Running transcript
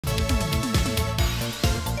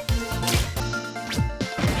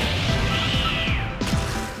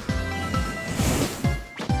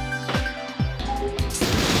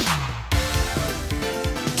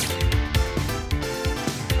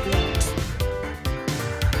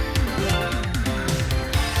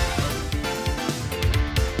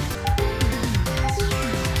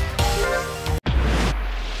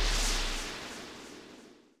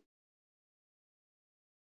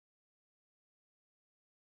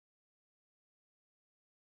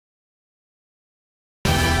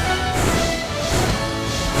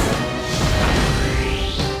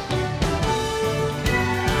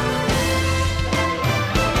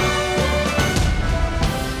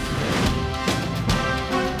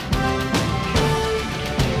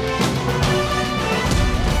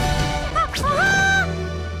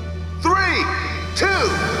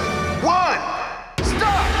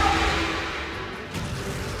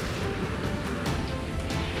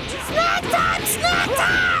Snack time! Snack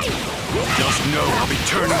time! Just know I'll be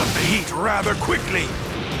turning up the heat rather quickly.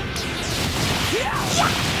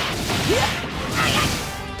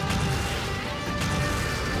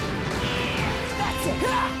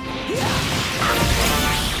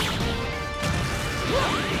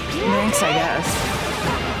 Thanks, I guess.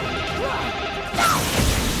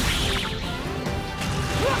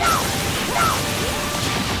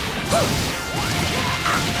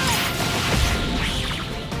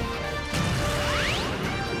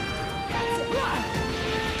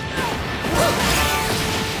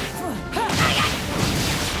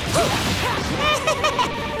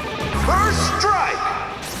 First strike!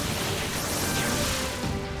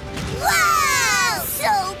 Wow!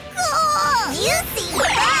 So cool! You seem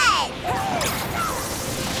fun!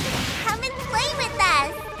 Come and play with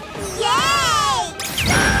us! Yay!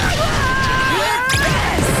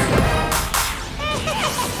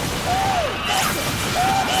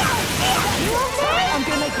 I'm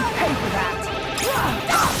gonna make you pay for that.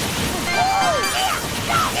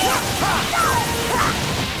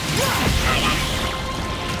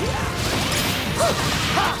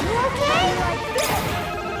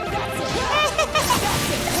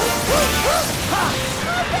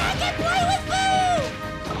 Come back and play with me!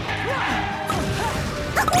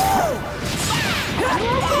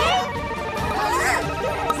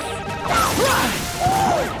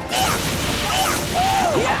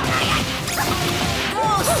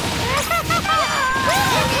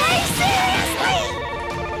 Seriously?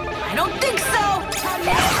 I don't think so.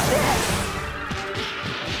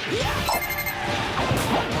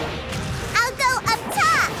 I'll go up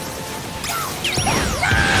top!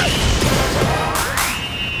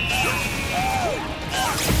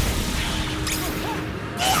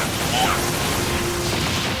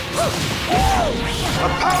 A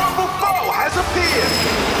powerful foe has appeared!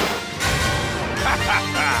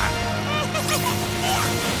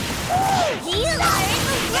 You are in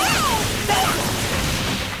the way!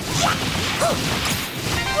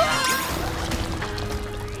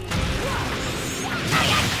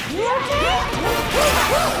 You okay?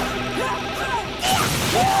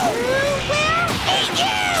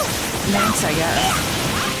 Thanks, I guess.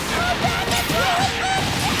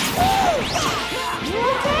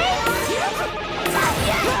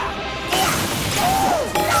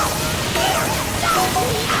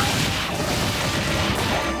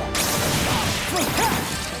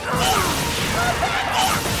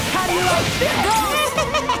 How do you like this?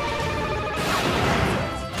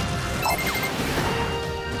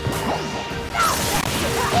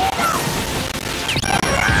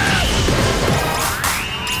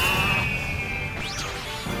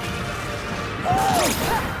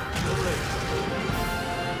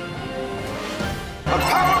 A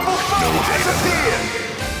powerful foe has appeared!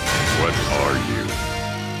 What are you?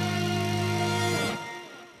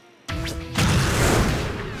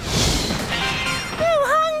 I'm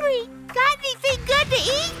hungry! Got anything good to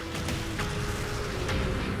eat?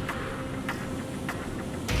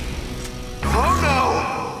 Oh no!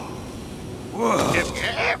 Whoa.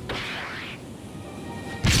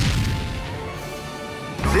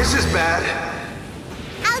 This is bad.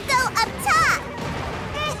 I'll go up top!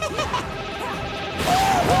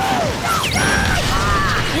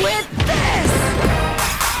 With this!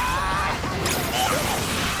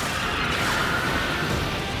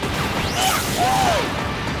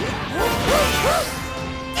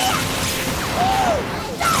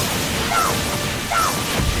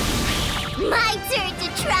 My turn to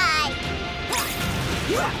try!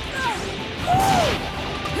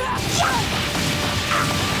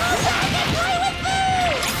 Come back and play with me!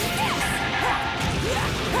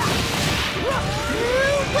 We'll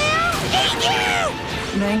eat you!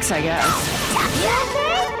 Thanks, I guess.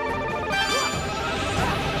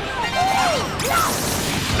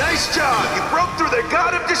 Nice job! You broke through the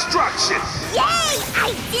god of destruction! Yay!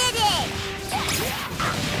 I did it!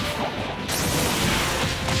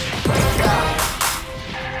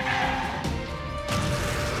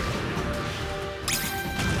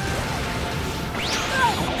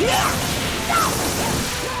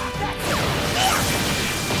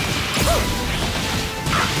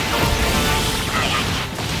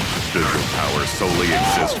 Does your power solely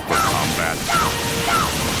exist for combat?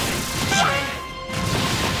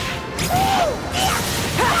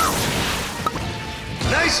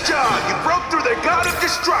 Nice job! You broke through the god of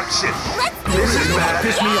destruction! This is bad.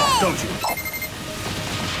 Piss me off, don't you?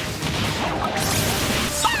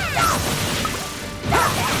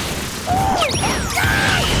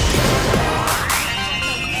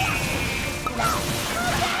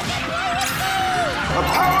 A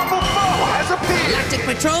powerful foe has appeared! Galactic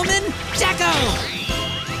Patrolman, Jacko!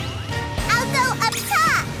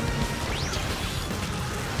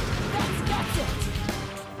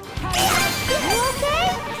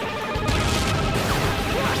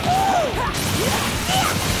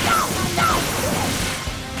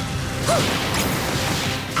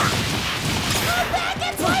 back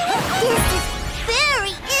and play with me! This is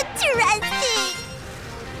very interesting!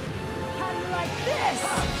 How do you like this?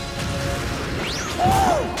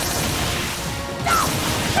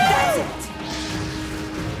 That's it!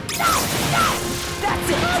 That's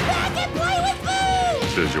it! Come back and play with me!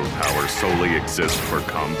 Does your power solely exist for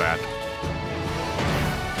combat?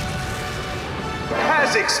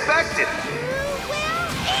 As expected.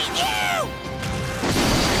 We'll eat you!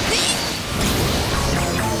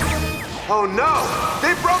 Oh no!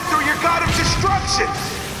 They broke through your god of destruction!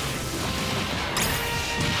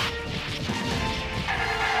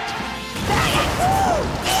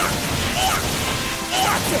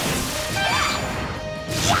 That's it!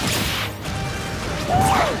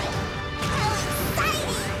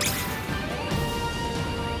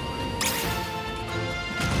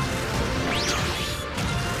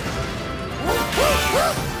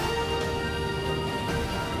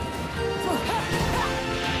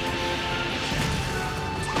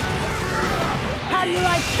 How do you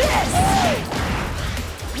like this?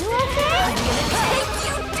 You okay? I'm gonna take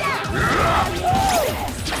you down!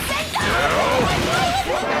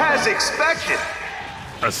 As expected.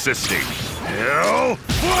 Assisting. Hell!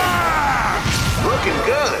 Looking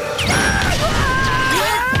good.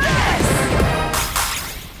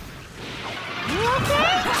 You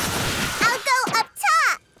okay? I'll go up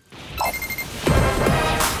top!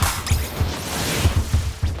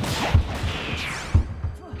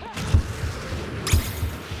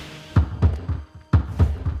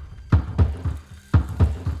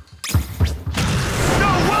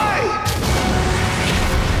 No way!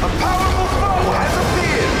 A powerful foe has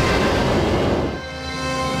appeared!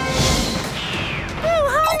 I'm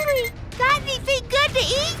hungry! Got anything good to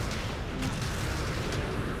eat?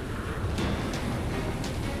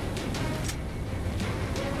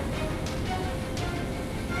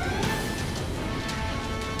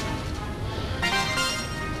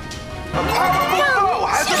 A powerful foe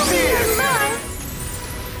has appeared!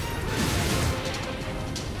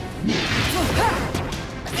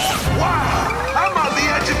 Wow! I'm on the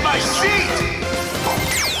edge of my seat!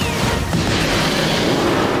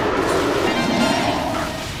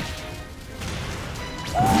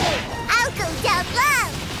 I'll go down low!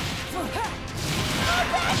 Come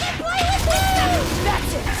back and play with me!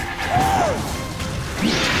 That's it!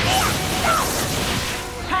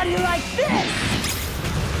 How do you like this?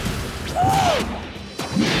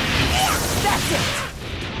 That's it!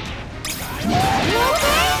 You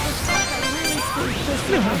okay?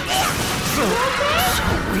 So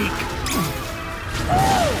weak.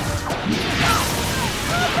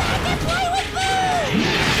 Come back and play with me!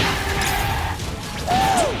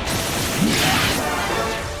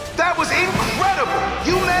 That was incredible!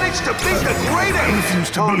 You managed to beat the Great Ape! I refuse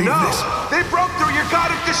to oh believe no! this. They broke through your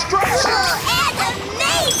god of destruction! Oh, and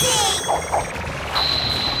amazing!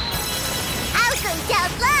 I'll go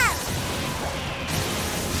down low!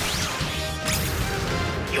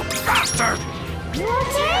 You bastard! You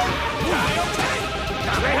okay?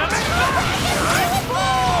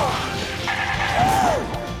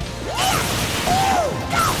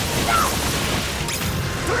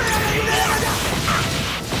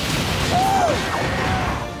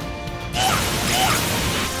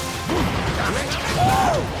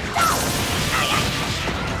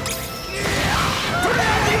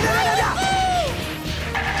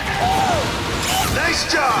 Nice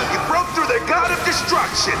job! You broke through their god of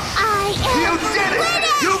destruction! I am You did it!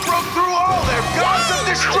 You broke through all their gods of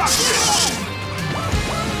destruction!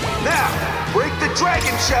 Now, break the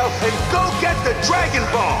dragon shell and go get the Dragon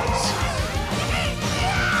Balls!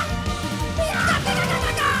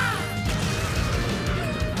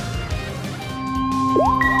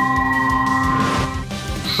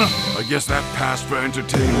 I guess that passed for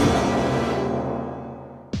entertainment.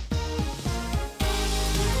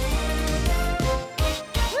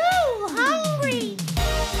 Woo, hungry!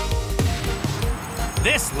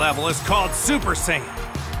 This level is called Super Saiyan.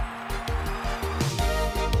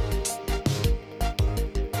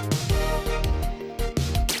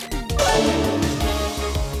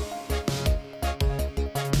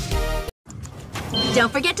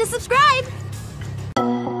 Don't forget to subscribe!